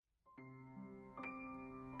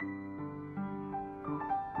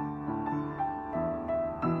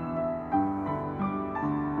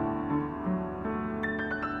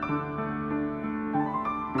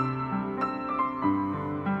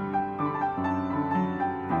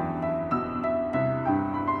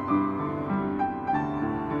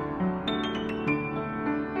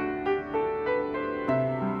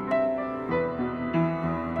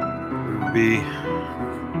be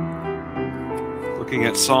looking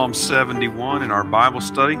at Psalm 71 in our Bible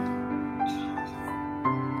study.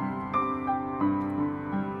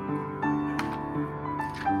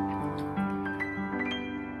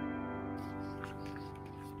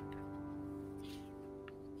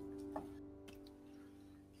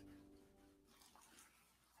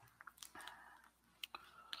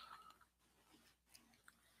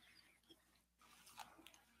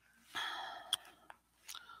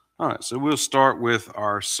 All right, so we'll start with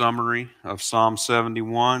our summary of Psalm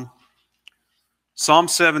 71. Psalm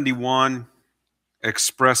 71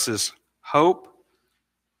 expresses hope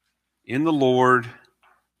in the Lord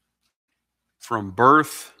from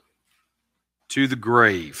birth to the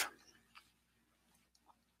grave.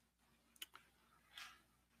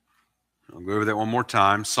 I'll go over that one more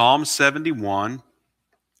time. Psalm 71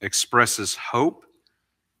 expresses hope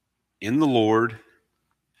in the Lord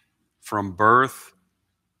from birth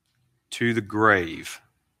to the grave.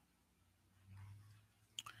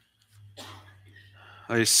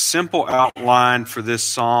 A simple outline for this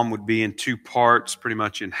psalm would be in two parts, pretty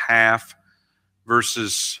much in half.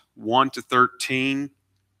 Verses 1 to 13,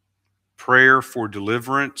 prayer for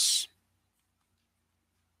deliverance.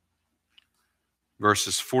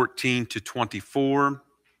 Verses 14 to 24,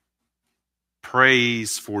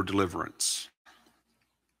 praise for deliverance.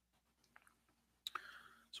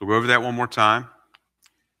 So we'll go over that one more time.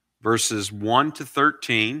 Verses 1 to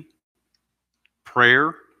 13,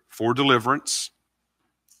 prayer for deliverance.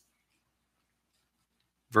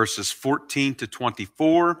 Verses 14 to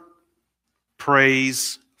 24,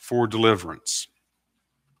 praise for deliverance.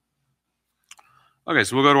 Okay,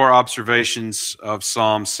 so we'll go to our observations of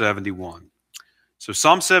Psalm 71. So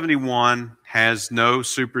Psalm 71 has no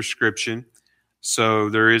superscription, so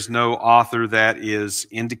there is no author that is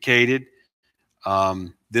indicated.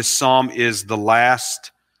 This psalm is the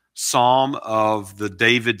last psalm of the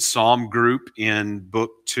David Psalm group in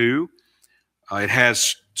Book 2. It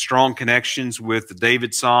has strong connections with the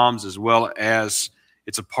David Psalms, as well as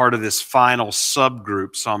it's a part of this final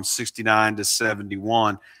subgroup, Psalm 69 to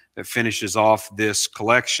 71, that finishes off this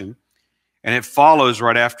collection. And it follows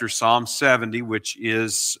right after Psalm 70, which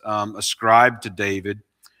is ascribed to David.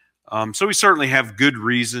 So we certainly have good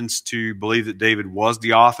reasons to believe that David was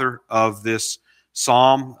the author of this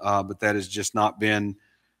psalm, but that has just not been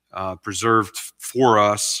preserved for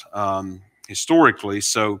us historically.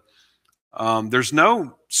 So there's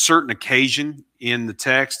no certain occasion in the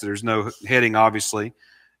text. There's no heading, obviously,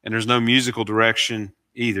 and there's no musical direction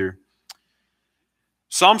either.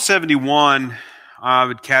 Psalm 71 I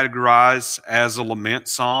would categorize as a lament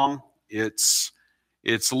psalm. It's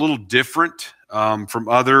a little different from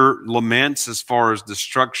other laments as far as the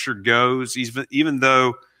structure goes, even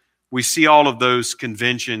though we see all of those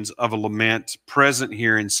conventions of a lament present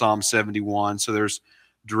here in Psalm 71. So there's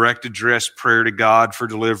direct address prayer to God for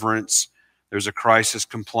deliverance. There's a crisis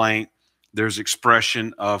complaint. There's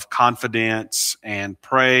expression of confidence and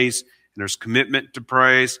praise. And there's commitment to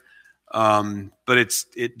praise. But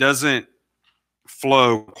it doesn't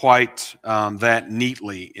flow quite that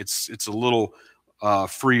neatly. It's a little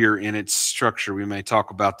freer in its structure. We may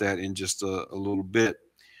talk about that in just a little bit.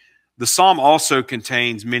 The psalm also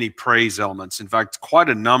contains many praise elements. In fact, quite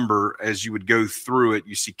a number. As you would go through it,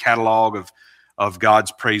 you see catalog of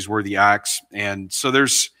God's praiseworthy acts. And so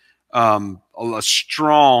there's a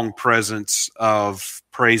strong presence of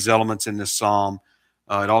praise elements in this psalm.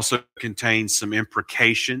 It also contains some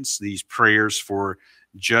imprecations, these prayers for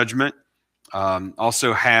judgment.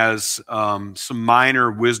 Also has some minor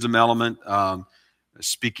wisdom element,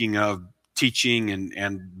 speaking of teaching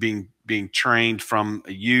and being trained from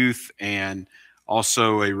a youth, and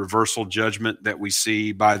also a reversal judgment that we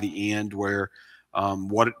see by the end, where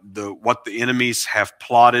what the enemies have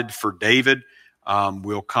plotted for David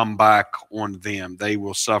will come back on them. They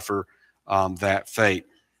will suffer that fate.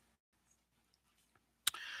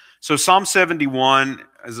 So Psalm 71,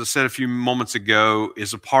 as I said a few moments ago,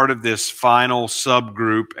 is a part of this final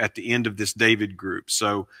subgroup at the end of this David group.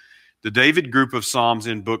 So the David group of Psalms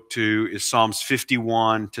in Book 2 is Psalms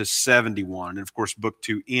 51 to 71. And of course, Book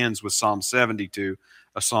 2 ends with Psalm 72,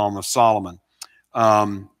 a Psalm of Solomon.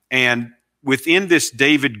 And within this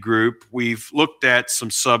David group, we've looked at some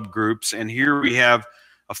subgroups. And here we have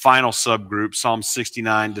a final subgroup, Psalm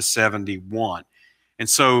 69 to 71. And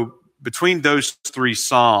so between those three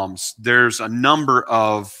psalms, there's a number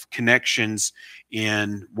of connections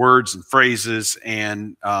in words and phrases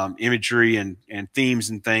and imagery and themes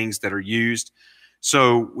and things that are used.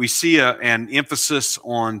 So we see an emphasis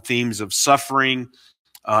on themes of suffering,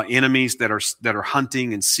 enemies that are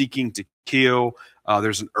hunting and seeking to kill,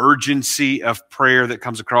 There's an urgency of prayer that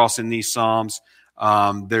comes across in these Psalms.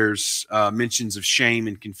 There's mentions of shame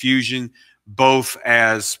and confusion, both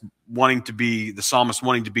as the psalmist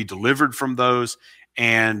wanting to be delivered from those,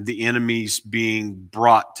 and the enemies being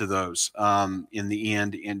brought to those in the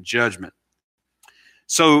end in judgment.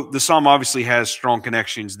 So the psalm obviously has strong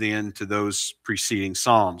connections then to those preceding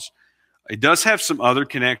psalms. It does have some other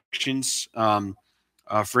connections.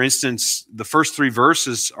 For instance, the first three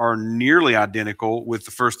verses are nearly identical with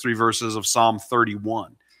the first three verses of Psalm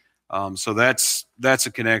 31. So that's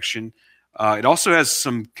a connection. It also has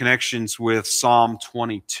some connections with Psalm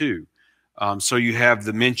 22. So you have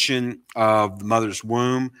the mention of the mother's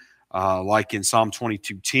womb, like in Psalm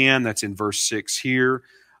 22:10, that's in verse 6 here.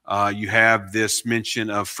 You have this mention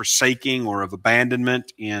of forsaking or of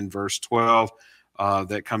abandonment in verse 12.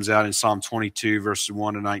 That comes out in Psalm 22, verses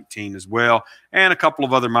 1 to 19 as well, and a couple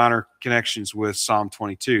of other minor connections with Psalm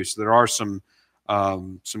 22. So there are some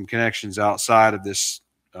connections outside of this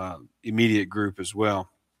immediate group as well.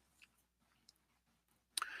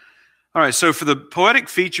 All right, so for the poetic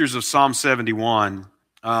features of Psalm 71,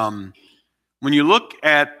 when you look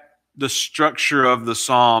at the structure of the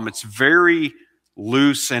psalm, it's very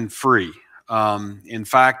loose and free. In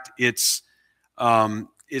fact, it's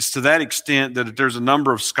to that extent that there's a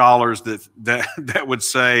number of scholars that would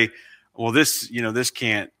say, well, this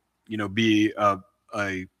can't be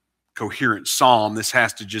a coherent psalm. This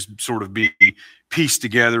has to just sort of be pieced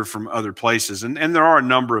together from other places, and there are a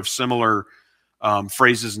number of similar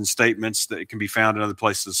phrases and statements that can be found in other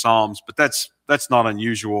places of Psalms, but that's not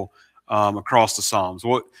unusual across the Psalms.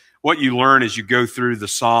 What you learn as you go through the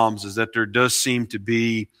Psalms is that there does seem to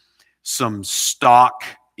be some stock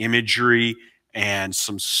imagery and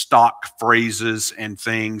some stock phrases and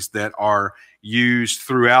things that are used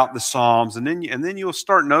throughout the Psalms, and then you'll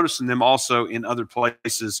start noticing them also in other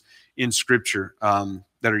places in Scripture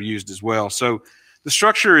that are used as well. So the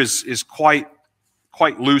structure is quite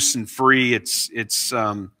loose and free. It's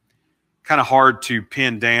kind of hard to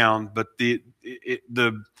pin down, but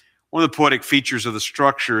one of the poetic features of the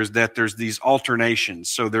structure is that there's these alternations.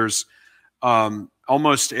 So there's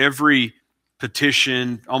almost every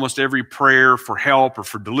petition, almost every prayer for help or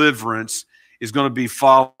for deliverance is going to be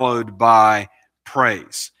followed by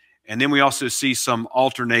praise. And then we also see some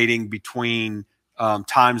alternating between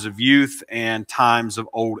times of youth and times of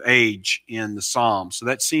old age in the psalm. So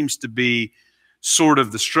that seems to be sort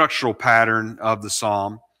of the structural pattern of the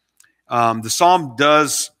psalm. The psalm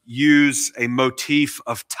does use a motif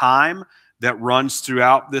of time that runs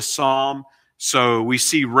throughout this psalm. So we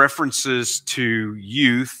see references to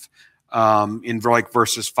youth in like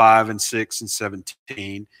verses 5 and 6 and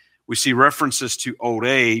 17. We see references to old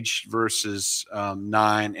age, verses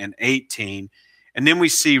 9 and 18. And then we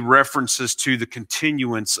see references to the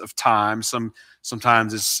continuance of time.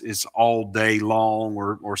 Sometimes it's all day long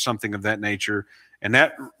or something of that nature. And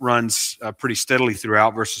that runs pretty steadily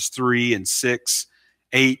throughout verses 3 and 6,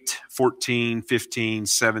 8, 14, 15,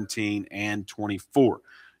 17, and 24.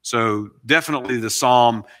 So definitely the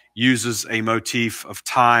psalm uses a motif of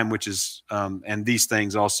time, which is, and these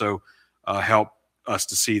things also help us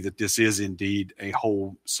to see that this is indeed a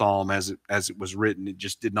whole psalm as it was written. It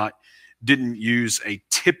just didn't use a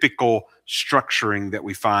typical structuring that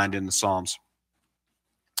we find in the Psalms.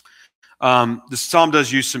 The psalm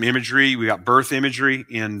does use some imagery. We got birth imagery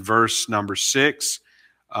in verse number 6.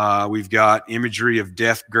 We've got imagery of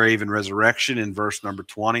death, grave, and resurrection in verse number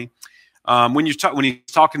 20. When he's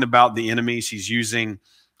talking about the enemies, he's using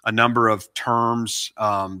a number of terms,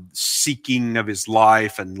 seeking of his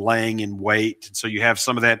life and laying in wait. And so you have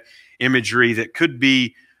some of that imagery that could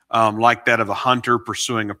be like that of a hunter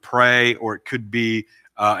pursuing a prey, or it could be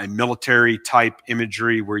a military type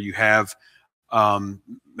imagery where you have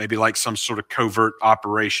maybe like some sort of covert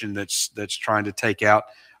operation that's trying to take out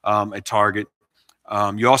a target.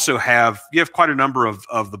 You also have quite a number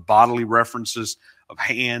of the bodily references of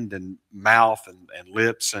hand and mouth and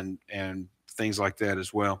lips and things like that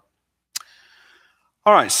as well.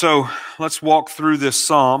 All right, so let's walk through this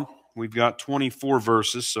psalm. We've got 24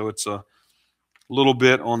 verses, so it's a little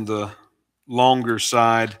bit on the longer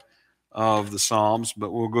side of the Psalms,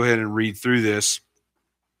 but we'll go ahead and read through this.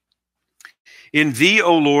 In thee,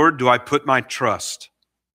 O Lord, do I put my trust.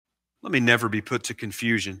 Let me never be put to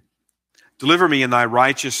confusion. Deliver me in thy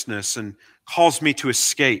righteousness and cause me to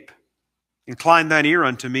escape. Incline thine ear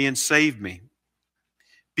unto me and save me.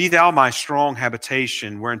 Be thou my strong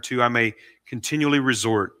habitation, whereunto I may continually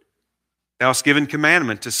resort. Thou hast given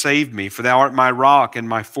commandment to save me, for thou art my rock and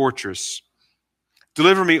my fortress.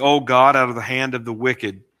 Deliver me, O God, out of the hand of the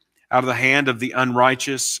wicked, out of the hand of the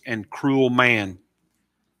unrighteous and cruel man.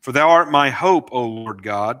 For thou art my hope, O Lord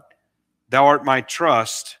God. Thou art my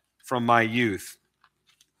trust from my youth.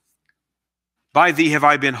 By thee have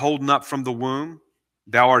I been holden up from the womb.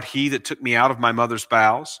 Thou art he that took me out of my mother's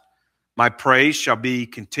bowels. My praise shall be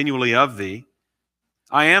continually of thee.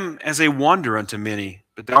 I am as a wonder unto many,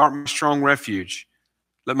 but thou art my strong refuge.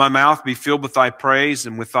 Let my mouth be filled with thy praise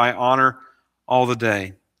and with thy honor all the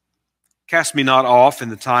day. Cast me not off in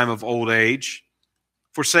the time of old age.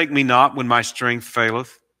 Forsake me not when my strength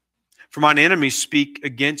faileth. For mine enemies speak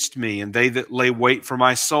against me, and they that lay wait for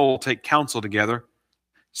my soul take counsel together,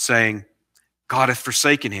 saying, God hath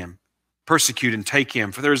forsaken him. Persecute and take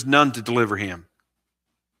him, for there is none to deliver him.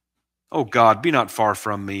 O God, be not far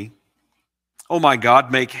from me. O my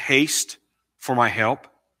God, make haste for my help.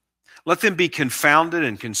 Let them be confounded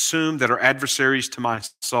and consumed that are adversaries to my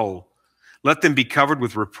soul. Let them be covered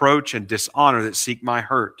with reproach and dishonor that seek my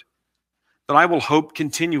hurt. That I will hope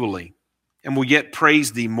continually, and will yet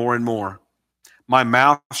praise thee more and more. My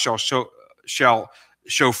mouth shall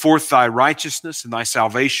show forth thy righteousness and thy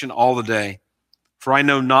salvation all the day, for I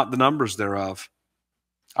know not the numbers thereof.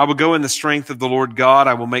 I will go in the strength of the Lord God.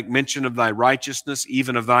 I will make mention of thy righteousness,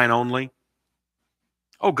 even of thine only.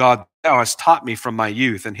 O God, thou hast taught me from my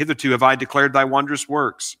youth, and hitherto have I declared thy wondrous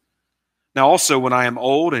works. Now also when I am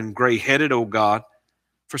old and gray-headed, O God,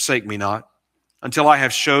 forsake me not, until I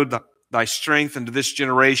have showed thy strength unto this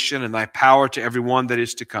generation, and thy power to every one that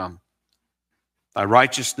is to come. Thy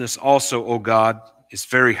righteousness also, O God, is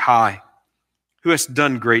very high. Who hast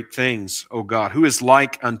done great things, O God? Who is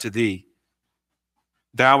like unto thee?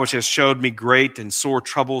 Thou which hast showed me great and sore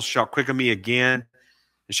troubles shalt quicken me again,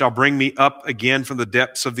 and shall bring me up again from the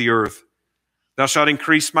depths of the earth. Thou shalt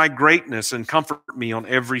increase my greatness and comfort me on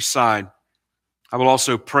every side. I will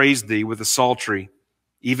also praise thee with the psaltery,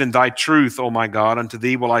 even thy truth, O my God. Unto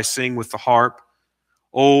thee will I sing with the harp,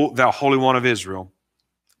 O thou Holy One of Israel.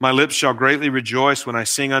 My lips shall greatly rejoice when I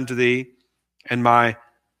sing unto thee, and my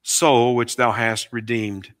soul which thou hast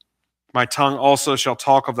redeemed. My tongue also shall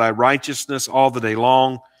talk of thy righteousness all the day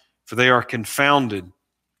long, for they are confounded,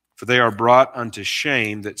 for they are brought unto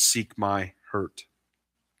shame that seek my hurt.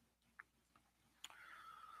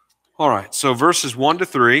 All right, so verses 1 to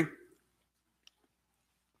 3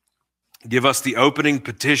 give us the opening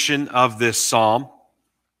petition of this psalm.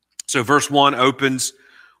 So verse 1 opens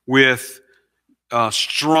with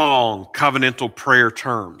strong covenantal prayer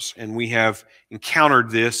terms, and we have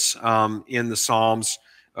encountered this in the Psalms.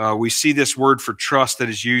 We see this word for trust that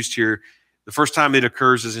is used here. The first time it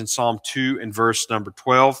occurs is in Psalm 2 and verse number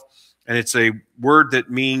 12, and it's a word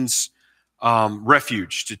that means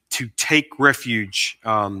refuge, to take refuge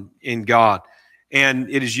in God. And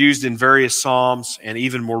it is used in various psalms, and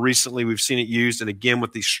even more recently we've seen it used, and again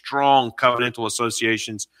with these strong covenantal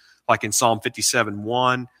associations, like in Psalm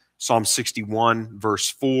 57:1, Psalm 61, verse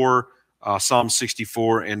 4, Psalm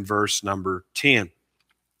 64, and verse number 10.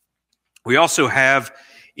 We also have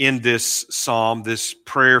in this psalm this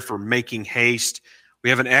prayer for making haste. We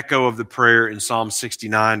have an echo of the prayer in Psalm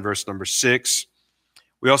 69, verse number 6.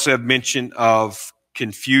 We also have mention of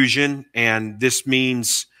confusion, and this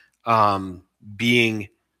means being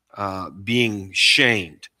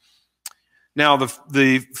shamed. Now,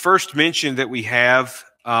 the first mention that we have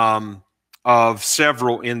of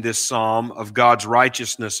several in this psalm of God's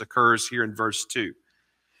righteousness occurs here in verse 2.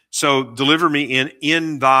 So, deliver me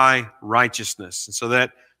in thy righteousness. And so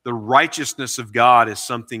that the righteousness of God is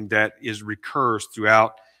something that recurs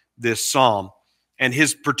throughout this psalm. And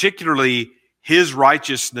particularly his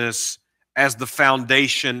righteousness as the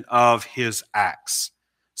foundation of his acts.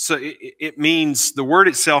 So it means, the word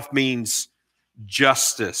itself means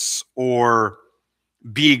justice or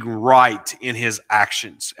being right in his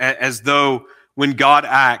actions. As though when God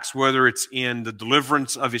acts, whether it's in the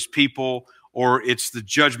deliverance of his people or it's the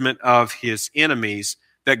judgment of his enemies,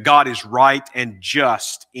 that God is right and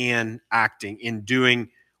just in acting, in doing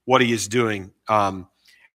what he is doing. And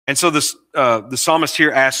so the psalmist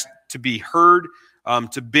here asks to be heard,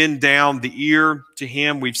 to bend down the ear to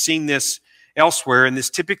him. We've seen this elsewhere, and this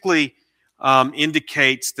typically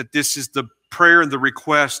indicates that this is the prayer and the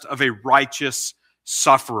request of a righteous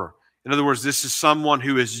sufferer. In other words, this is someone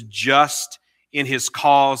who is just in his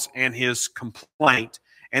cause and his complaint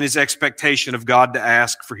and his expectation of God to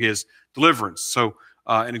ask for his deliverance. So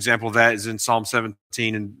an example of that is in Psalm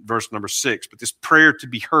 17 and verse number 6. But this prayer to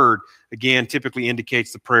be heard, again, typically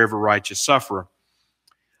indicates the prayer of a righteous sufferer.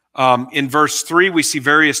 In verse 3, we see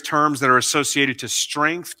various terms that are associated to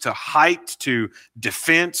strength, to height, to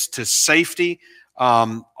defense, to safety.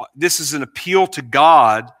 This is an appeal to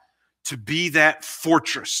God to be that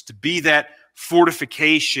fortress, to be that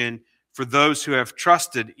fortification for those who have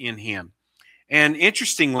trusted in him. And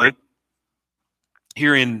interestingly,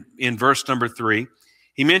 here in verse number 3,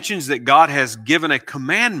 he mentions that God has given a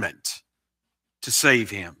commandment to save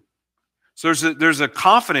him. So there's a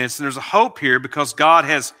confidence and there's a hope here because God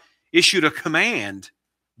has issued a command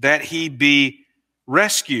that he be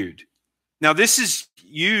rescued. Now, this is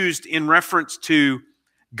used in reference to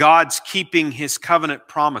God's keeping his covenant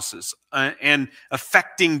promises and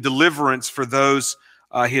effecting deliverance for those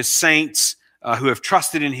his saints who have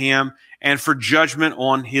trusted in him, and for judgment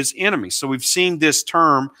on his enemies. So we've seen this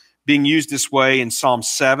term being used this way in Psalm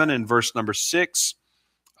 7 and verse number 6,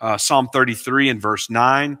 Psalm 33 and verse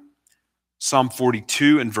 9, Psalm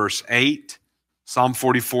 42 and verse 8, Psalm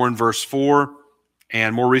 44 and verse 4,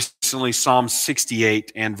 and more recently Psalm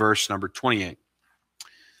 68 and verse number 28.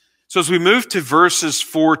 So as we move to verses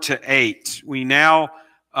 4 to 8, we now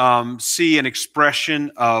see an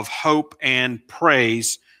expression of hope and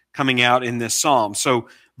praise coming out in this psalm. So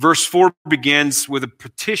verse 4 begins with a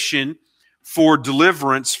petition for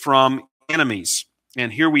deliverance from enemies.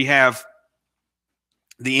 And here we have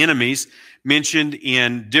the enemies mentioned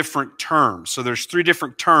in different terms. So there's 3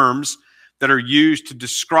 different terms that are used to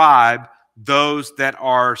describe those that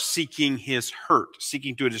are seeking his hurt,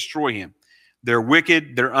 seeking to destroy him. They're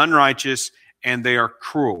wicked, they're unrighteous, and they are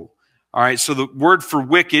cruel. All right, so the word for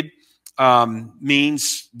wicked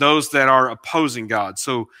means those that are opposing God.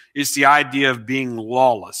 So it's the idea of being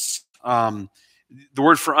lawless. The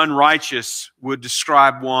word for unrighteous would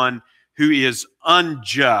describe one who is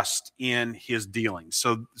unjust in his dealings.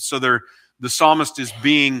 So the psalmist is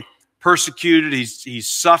being persecuted. He's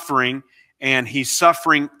suffering, and he's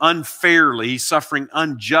suffering unfairly. He's suffering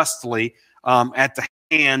unjustly at the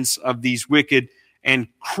hands of these wicked and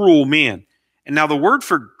cruel men. And now the word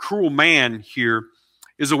for cruel man here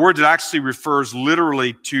is a word that actually refers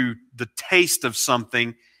literally to the taste of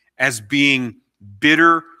something as being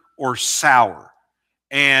bitter or sour.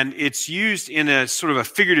 And it's used in a sort of a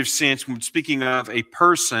figurative sense when speaking of a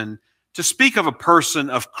person, to speak of a person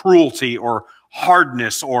of cruelty or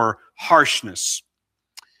hardness or harshness.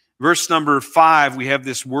 Verse number 5, we have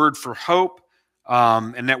this word for hope,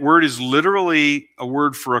 and that word is literally a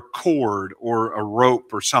word for a cord or a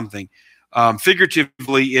rope or something.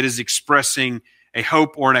 Figuratively, it is expressing a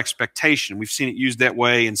hope or an expectation. We've seen it used that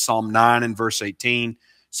way in Psalm 9 and verse 18,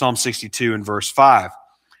 Psalm 62 and verse 5.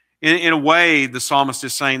 In a way, the psalmist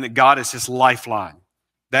is saying that God is his lifeline.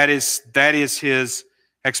 That is his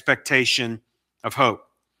expectation of hope.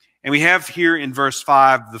 And we have here in verse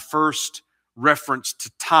 5 the first reference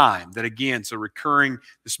to time. That again, it's a recurring,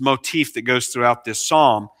 this motif that goes throughout this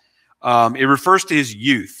psalm. It refers to his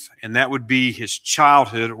youth, and that would be his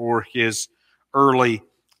childhood or his early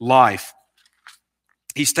life.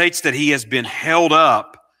 He states that he has been held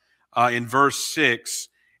up in verse 6,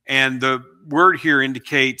 and the word here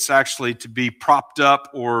indicates actually to be propped up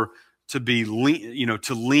or to be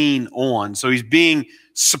to lean on. So he's being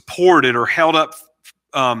supported or held up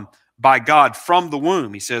by God from the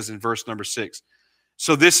womb, he says in verse number 6.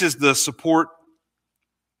 So this is the support,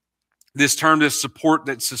 this term, this support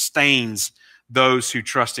that sustains those who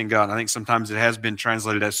trust in God. I think sometimes it has been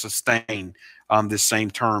translated as sustain, this same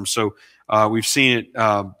term. So we've seen it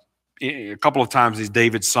a couple of times, these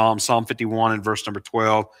David's Psalms, Psalm 51 and verse number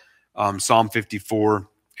 12, Psalm 54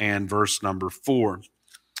 and verse number 4.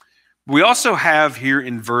 We also have here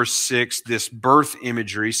in verse 6 this birth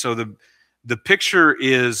imagery. So the picture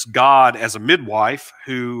is God as a midwife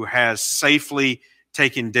who has safely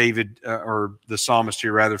taken David, or the psalmist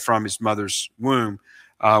here rather, from his mother's womb,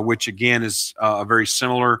 which again is very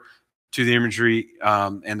similar to the imagery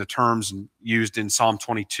and the terms used in Psalm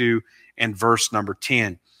 22 and verse number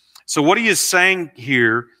 10. So what he is saying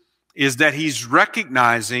here is that he's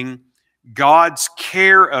recognizing God's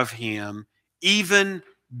care of him even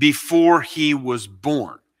before he was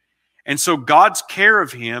born. And so God's care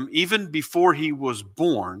of him, even before he was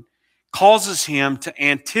born, causes him to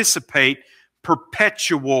anticipate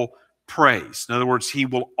perpetual praise. In other words, he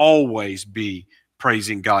will always be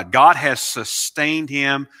praising God. God has sustained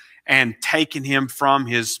him and taken him from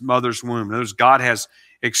his mother's womb. In other words, God has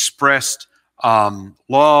expressed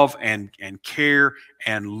love and care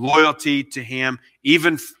and loyalty to him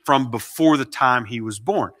even from before the time he was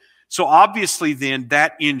born. So obviously then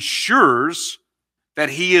that ensures that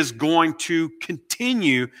he is going to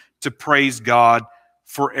continue to praise God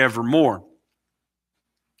forevermore.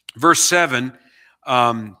 Verse 7,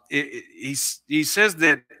 he says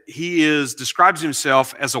that he describes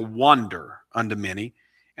himself as a wonder unto many.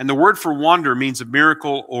 And the word for wonder means a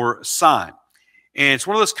miracle or a sign. And it's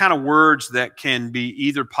one of those kind of words that can be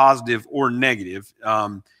either positive or negative.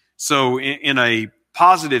 So in a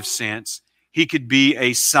positive sense, he could be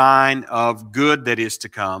a sign of good that is to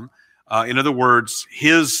come. In other words,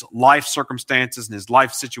 his life circumstances and his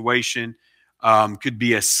life situation could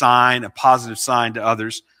be a sign, a positive sign to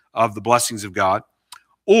others of the blessings of God.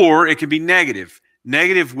 Or it could be negative.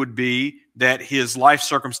 Negative would be that his life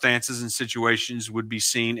circumstances and situations would be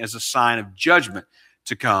seen as a sign of judgment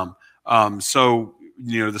to come. So,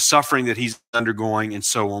 the suffering that he's undergoing and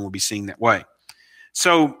so on will be seen that way.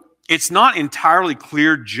 So it's not entirely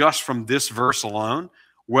clear just from this verse alone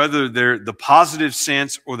whether the positive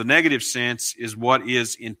sense or the negative sense is what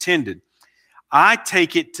is intended. I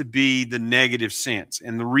take it to be the negative sense.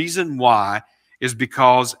 And the reason why is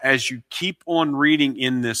because as you keep on reading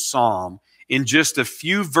in this psalm, in just a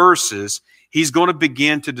few verses, he's going to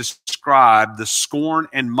begin to describe the scorn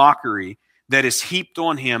and mockery that is heaped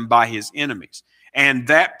on him by his enemies. And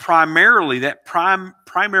that primary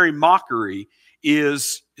mockery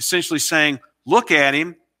is essentially saying, look at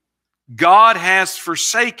him. God has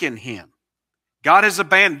forsaken him. God has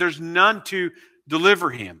abandoned. There's none to deliver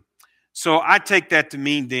him. So I take that to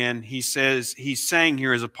mean then, he's saying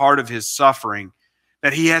here as a part of his suffering,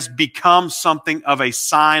 that he has become something of a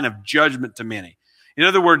sign of judgment to many. In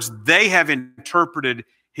other words, they have interpreted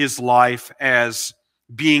his life as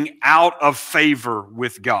being out of favor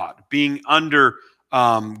with God, being under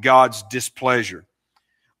God's displeasure.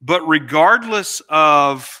 But regardless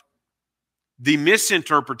of the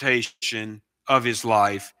misinterpretation of his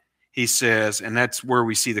life, he says, and that's where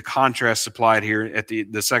we see the contrast supplied here at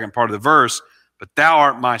the second part of the verse, but thou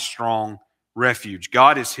art my strong refuge.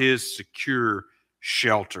 God is his secure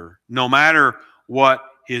shelter. No matter what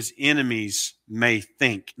his enemies may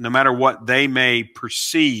think, no matter what they may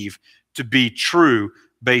perceive to be true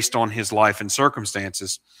based on his life and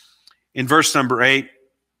circumstances. In verse number 8,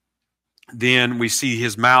 then we see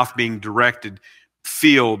his mouth being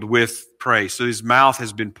filled with praise. So his mouth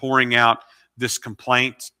has been pouring out this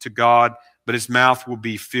complaint to God, but his mouth will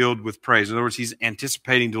be filled with praise. In other words, he's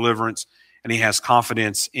anticipating deliverance and he has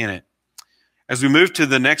confidence in it. As we move to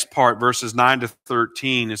the next part, verses 9 to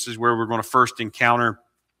 13, this is where we're going to first encounter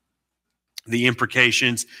the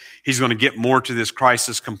imprecations. He's going to get more to this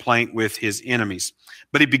crisis complaint with his enemies.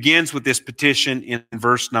 But he begins with this petition in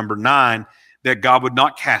verse number 9 that God would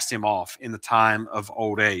not cast him off in the time of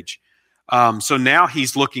old age. So now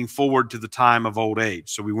he's looking forward to the time of old age.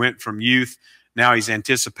 So we went from youth, now he's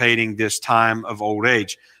anticipating this time of old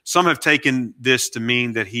age. Some have taken this to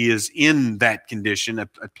mean that he is in that condition, a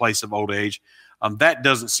place of old age. That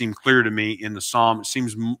doesn't seem clear to me in the psalm. It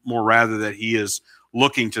seems more rather that he is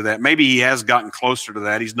looking to that. Maybe he has gotten closer to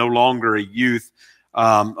that. He's no longer a youth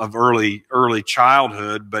of early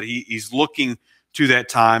childhood, but he's looking to that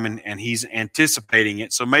time and he's anticipating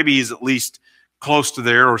it. So maybe he's at least close to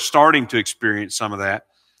there or starting to experience some of that.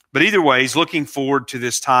 But either way, he's looking forward to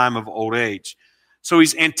this time of old age. So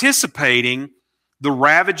he's anticipating the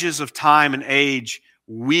ravages of time and age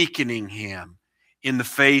weakening him in the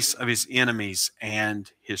face of his enemies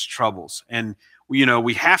and his troubles. And,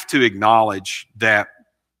 we have to acknowledge that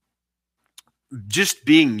just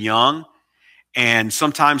being young and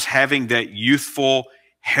sometimes having that youthful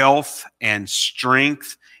health and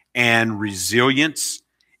strength and resilience,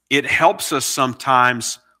 it helps us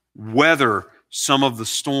sometimes weather some of the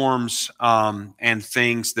storms and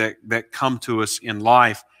things that come to us in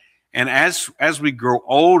life. And as we grow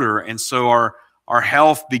older, and so our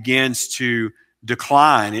health begins to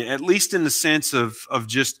decline, at least in the sense of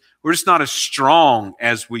just, we're just not as strong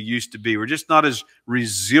as we used to be. We're just not as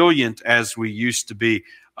resilient as we used to be.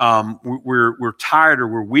 We're tired or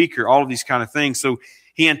we're weaker, all of these kind of things. So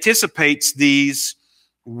he anticipates these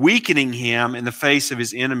weakening him in the face of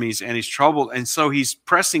his enemies and his trouble. And so he's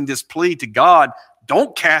pressing this plea to God,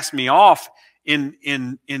 don't cast me off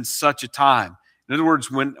in such a time. In other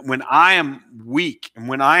words, when I am weak and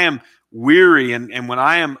when I am weary and when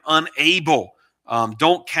I am unable,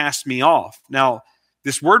 don't cast me off. Now,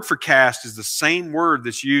 this word for cast is the same word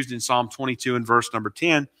that's used in Psalm 22 and verse number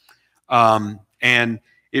 10. And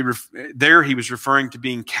there he was referring to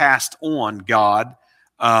being cast on God.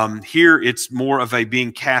 Here it's more of a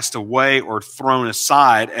being cast away or thrown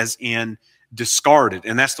aside, as in discarded.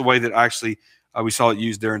 And that's the way that actually we saw it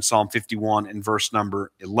used there in Psalm 51 and verse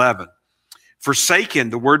number 11. Forsaken,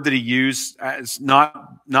 the word that he used as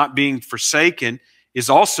not being forsaken, is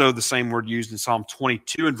also the same word used in Psalm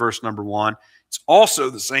 22 and verse number 1. It's also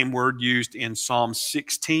the same word used in Psalm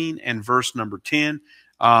 16 and verse number 10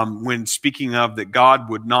 when speaking of that God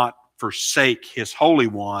would not forsake his Holy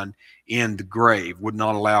One in the grave, would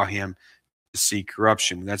not allow him to see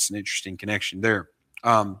corruption. That's an interesting connection there.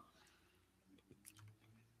 So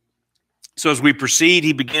as we proceed,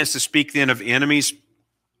 he begins to speak then of enemies.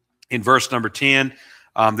 In verse number 10,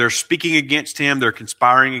 they're speaking against him, they're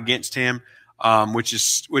conspiring against him, which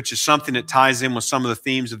is something that ties in with some of the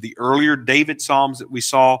themes of the earlier David Psalms that we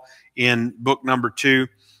saw in book number 2.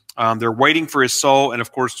 They're waiting for his soul, and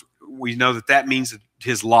of course, we know that means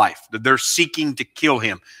his life, that they're seeking to kill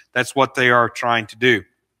him. That's what they are trying to do.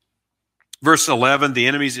 Verse 11, the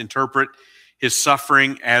enemies interpret his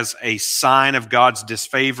suffering as a sign of God's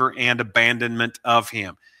disfavor and abandonment of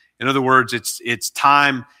him. In other words, it's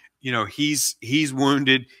time, he's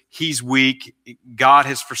wounded, he's weak, God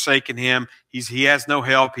has forsaken him, he has no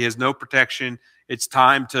help, he has no protection. It's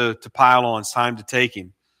time to pile on, it's time to take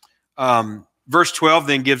him. Verse 12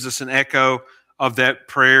 then gives us an echo of that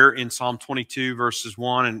prayer in Psalm 22, verses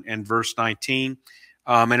 1 and verse 19.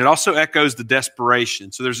 And it also echoes the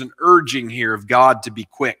desperation. So there's an urging here of God to be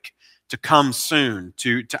quick, to come soon,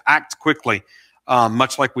 to act quickly,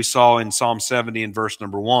 much like we saw in Psalm 70 and verse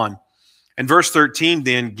number 1. And verse 13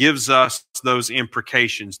 then gives us those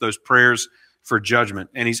imprecations, those prayers for judgment.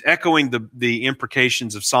 And he's echoing the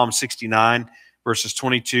imprecations of Psalm 69, verses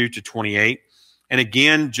 22 to 28. And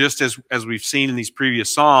again, just as we've seen in these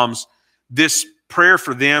previous Psalms, this prayer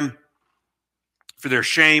for them, for their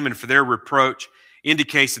shame and for their reproach,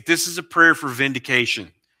 indicates that this is a prayer for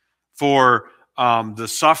vindication, for the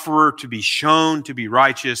sufferer to be shown to be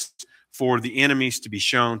righteous, for the enemies to be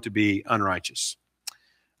shown to be unrighteous.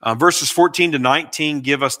 Verses 14 to 19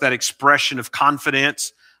 give us that expression of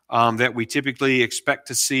confidence that we typically expect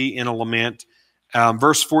to see in a lament.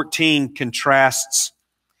 Verse 14 contrasts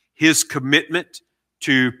his commitment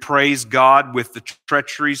to praise God with the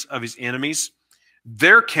treacheries of his enemies.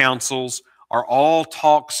 Their counsels are all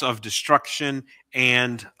talks of destruction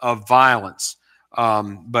and of violence,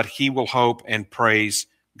 but he will hope and praise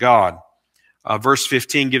God. Verse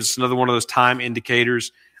 15 gives us another one of those time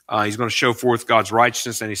indicators. He's going to show forth God's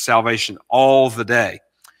righteousness and his salvation all the day.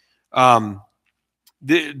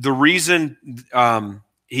 The reason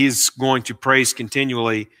he's going to praise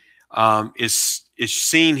continually is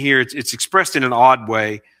seen here. It's expressed in an odd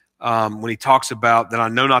way when he talks about that I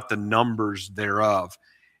know not the numbers thereof.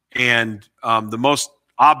 And the most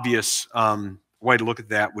obvious way to look at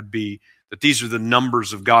that would be that these are the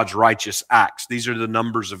numbers of God's righteous acts. These are the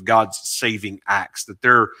numbers of God's saving acts, that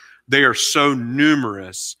they are so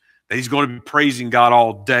numerous that he's going to be praising God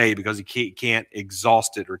all day because he can't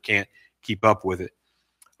exhaust it or can't keep up with it.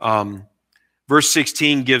 Verse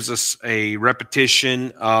 16 gives us a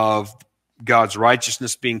repetition of God's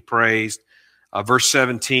righteousness being praised. Verse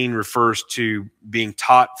 17 refers to being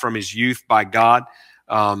taught from his youth by God,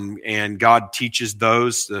 and God teaches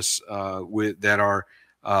those that are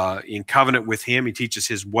in covenant with him. He teaches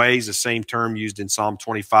his ways, the same term used in Psalm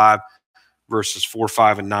 25, verses 4,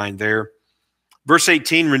 5, and 9 there. Verse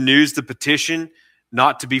 18 renews the petition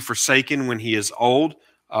not to be forsaken when he is old,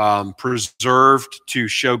 preserved to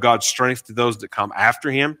show God's strength to those that come after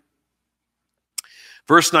him.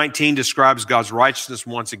 Verse 19 describes God's righteousness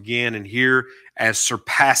once again, and here as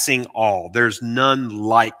surpassing all. There's none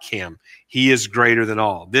like him. He is greater than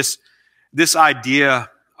all. This idea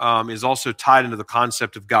is also tied into the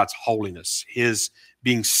concept of God's holiness, his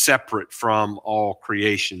being separate from all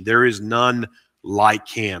creation. There is none like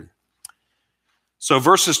him. So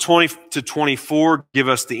verses 20 to 24 give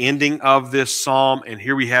us the ending of this psalm, and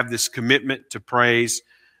here we have this commitment to praise.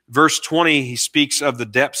 Verse 20, he speaks of the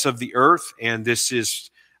depths of the earth, and this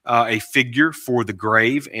is a figure for the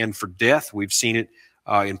grave and for death. We've seen it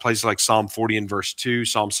in places like Psalm 40 and verse 2,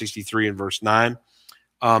 Psalm 63 and verse 9.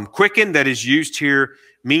 Quicken, that is used here,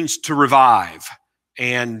 means to revive,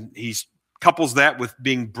 and he couples that with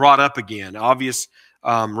being brought up again. Obvious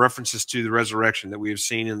references to the resurrection that we have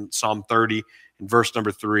seen in Psalm 30 and verse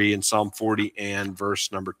number 3 and Psalm 40 and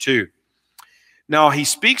verse number 2. Now, he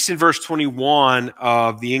speaks in verse 21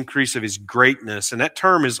 of the increase of his greatness, and that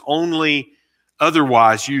term is only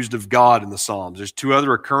otherwise used of God in the Psalms. There's two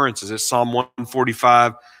other occurrences. It's Psalm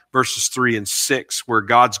 145, verses 3 and 6, where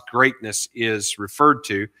God's greatness is referred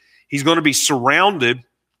to. He's going to be surrounded,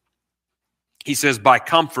 he says, by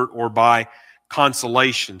comfort or by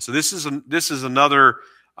consolation. So this is another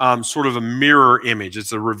sort of a mirror image.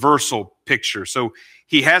 It's a reversal picture. So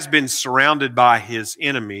he has been surrounded by his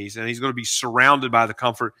enemies, and he's going to be surrounded by the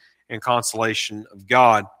comfort and consolation of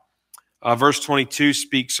God. Verse 22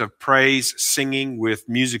 speaks of praise, singing with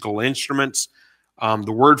musical instruments.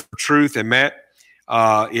 The word for truth, emet,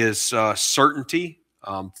 is certainty,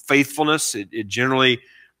 faithfulness. It generally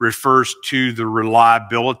refers to the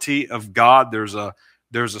reliability of God. There's a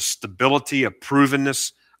stability, a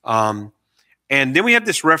provenness. And then we have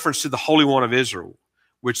this reference to the Holy One of Israel,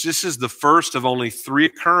 which this is the first of only 3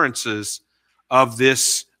 occurrences of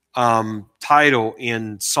this title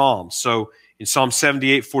in Psalms. So in Psalm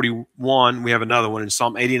 78:41, we have another one. In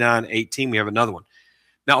Psalm 89:18, we have another one.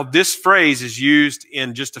 Now, this phrase is used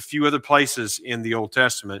in just a few other places in the Old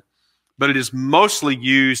Testament, but it is mostly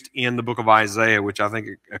used in the book of Isaiah, which I think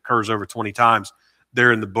occurs over 20 times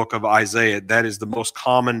there in the book of Isaiah. That is the most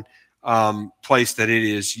common place that it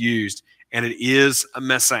is used, and it is a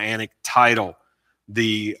messianic title.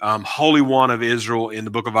 The Holy One of Israel in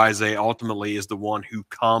the book of Isaiah ultimately is the one who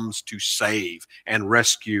comes to save and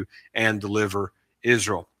rescue and deliver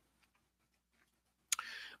Israel.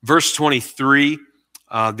 Verse 23,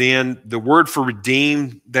 then the word for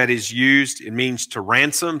redeemed that is used, it means to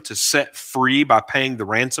ransom, to set free by paying the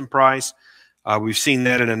ransom price. We've seen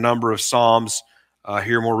that in a number of Psalms.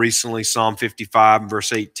 Here more recently, Psalm 55 and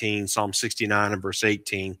verse 18, Psalm 69 and verse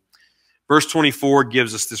 18. Verse 24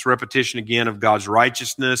 gives us this repetition again of God's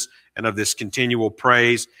righteousness and of this continual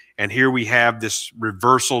praise. And here we have this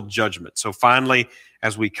reversal judgment. So finally,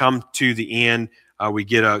 as we come to the end, we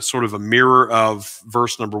get a sort of a mirror of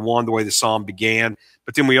verse number 1, the way the psalm began.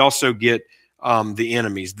 But then we also get the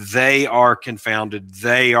enemies. They are confounded.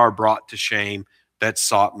 They are brought to shame that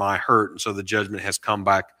sought my hurt. And so the judgment has come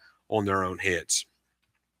back on their own heads.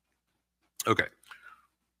 Okay.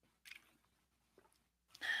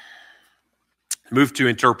 Move to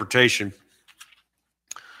interpretation.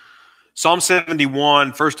 Psalm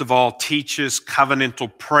 71, first of all, teaches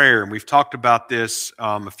covenantal prayer. And we've talked about this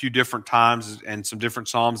a few different times and some different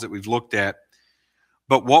psalms that we've looked at.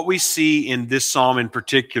 But what we see in this psalm in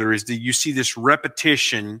particular is that you see this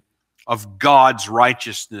repetition of God's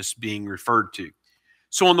righteousness being referred to.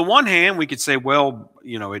 So on the one hand, we could say, well,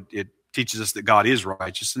 it teaches us that God is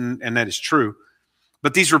righteous, and that is true.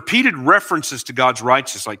 But these repeated references to God's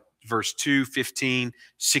righteousness, like verse 2, 15,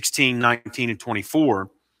 16, 19, and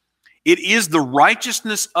 24, it is the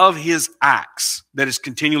righteousness of his acts that is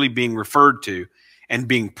continually being referred to and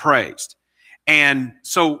being praised. And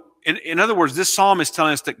so, in other words, this psalm is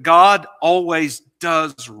telling us that God always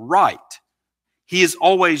does right. He is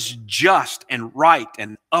always just and right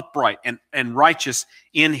and upright and righteous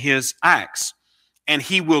in his acts. And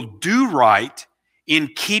he will do right in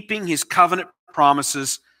keeping his covenant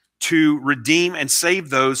promises to redeem and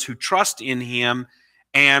save those who trust in him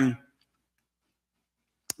and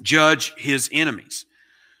judge his enemies.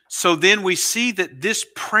 So then we see that this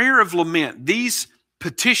prayer of lament, these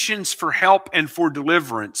petitions for help and for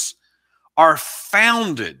deliverance, are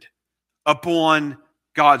founded upon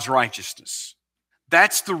God's righteousness.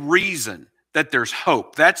 That's the reason that there's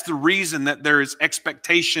hope. That's the reason that there is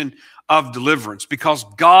expectation of deliverance, because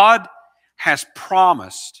God has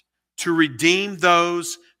promised to redeem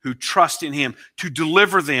those who trust in him, to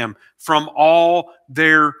deliver them from all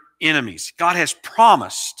their enemies. God has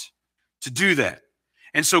promised to do that.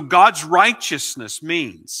 And so God's righteousness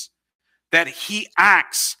means that he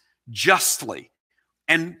acts justly.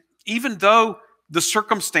 And even though the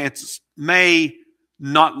circumstances may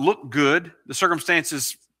not look good, the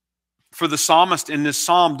circumstances for the psalmist in this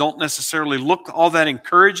psalm don't necessarily look all that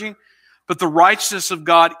encouraging, but the righteousness of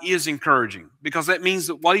God is encouraging, because that means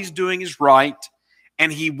that what he's doing is right,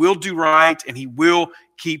 and he will do right, and he will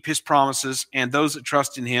keep his promises, and those that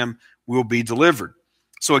trust in him will be delivered.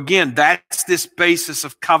 So again, that's this basis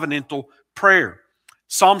of covenantal prayer.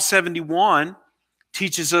 Psalm 71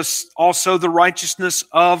 teaches us also the righteousness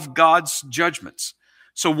of God's judgments.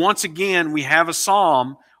 So once again, we have a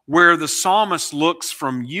psalm where the psalmist looks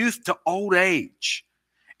from youth to old age.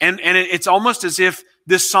 And it's almost as if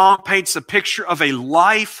this psalm paints a picture of a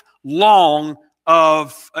lifelong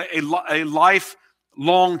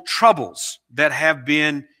troubles that have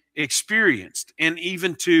been experienced, and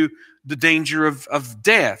even to the danger of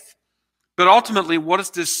death. But ultimately,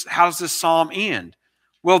 how does this psalm end?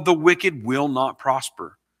 Well, the wicked will not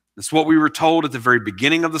prosper. That's what we were told at the very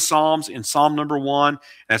beginning of the Psalms in Psalm number 1.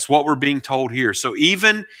 That's what we're being told here. So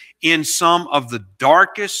even in some of the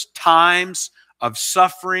darkest times of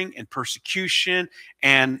suffering and persecution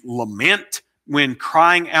and lament, when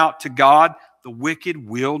crying out to God, the wicked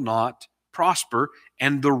will not prosper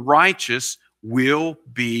and the righteous will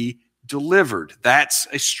be delivered. That's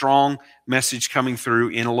a strong message coming through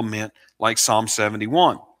in a lament like Psalm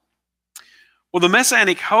 71. Well, the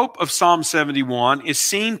messianic hope of Psalm 71 is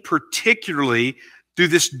seen particularly through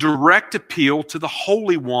this direct appeal to the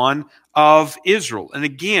Holy One of Israel. And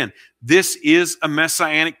again, this is a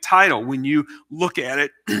messianic title when you look at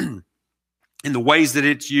it in the ways that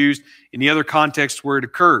it's used in the other contexts where it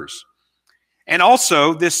occurs. And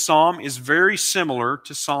also, this psalm is very similar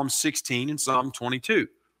to Psalm 16 and Psalm 22.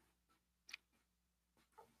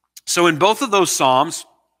 So in both of those psalms,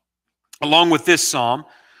 along with this psalm,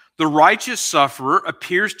 The righteous sufferer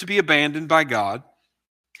appears to be abandoned by God.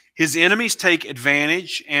 His enemies take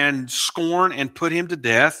advantage and scorn and put him to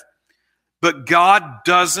death. But God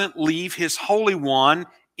doesn't leave his Holy One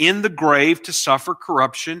in the grave to suffer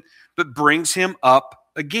corruption, but brings him up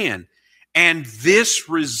again. And this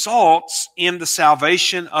results in the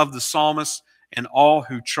salvation of the psalmist and all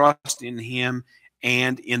who trust in him,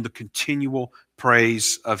 and in the continual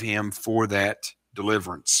praise of him for that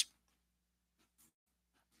deliverance.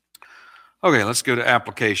 Okay, let's go to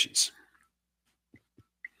applications.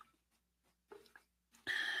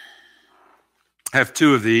 I have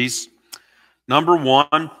two of these. Number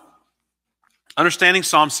one, understanding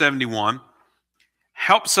Psalm 71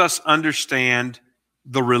 helps us understand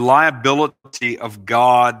the reliability of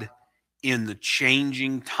God in the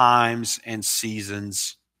changing times and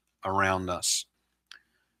seasons around us.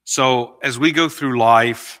 So as we go through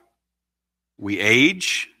life, we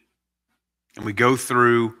age and we go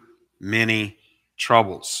through many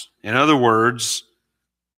troubles. In other words,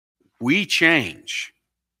 we change.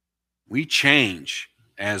 We change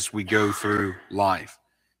as we go through life.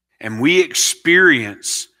 And we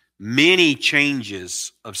experience many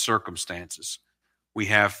changes of circumstances. We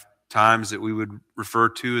have times that we would refer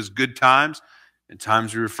to as good times, and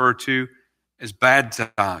times we refer to as bad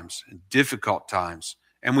times and difficult times.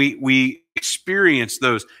 And we experience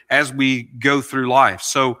those as we go through life.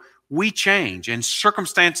 So we change, and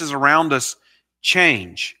circumstances around us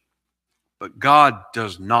change. But God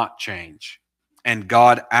does not change. And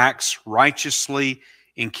God acts righteously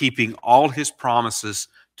in keeping all his promises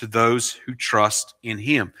to those who trust in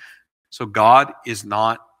him. So God is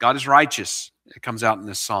righteous. It comes out in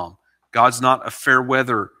this psalm. God's not a fair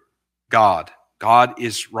weather God. God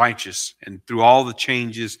is righteous. And through all the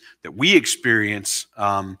changes that we experience,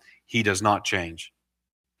 he does not change.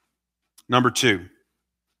 Number two,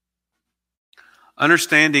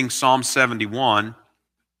 understanding Psalm 71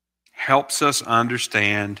 helps us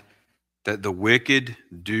understand that the wicked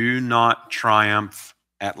do not triumph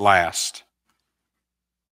at last.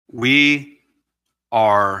 We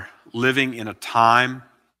are living in a time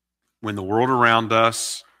when the world around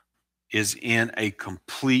us is in a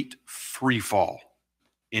complete free fall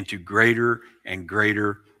into greater and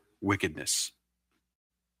greater wickedness.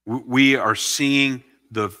 We are seeing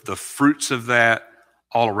the fruits of that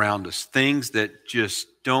all around us, things that just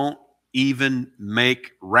don't even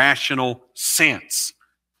make rational sense.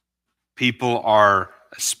 People are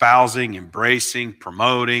espousing, embracing,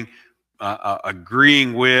 promoting,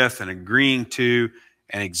 agreeing with and agreeing to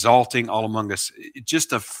and exalting all among us. It's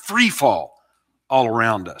just a free fall all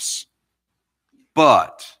around us.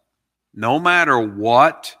 But no matter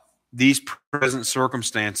what these present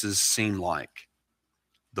circumstances seem like,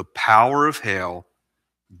 the power of hell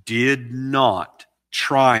did not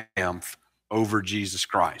triumph over Jesus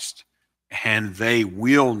Christ. And they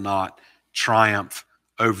will not triumph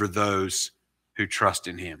over those who trust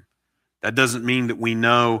in him. That doesn't mean that we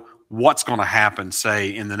know what's going to happen,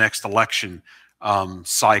 say, in the next election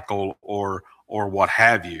cycle or what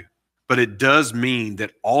have you. But it does mean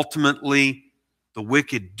that ultimately the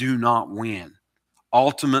wicked do not win.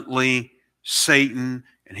 Ultimately, Satan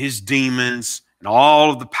and his demons and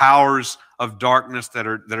all of the powers of darkness that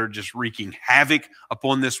are just wreaking havoc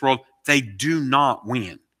upon this world, they do not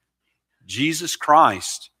win. Jesus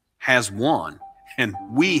Christ has won, and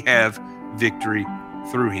we have victory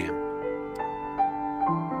through him.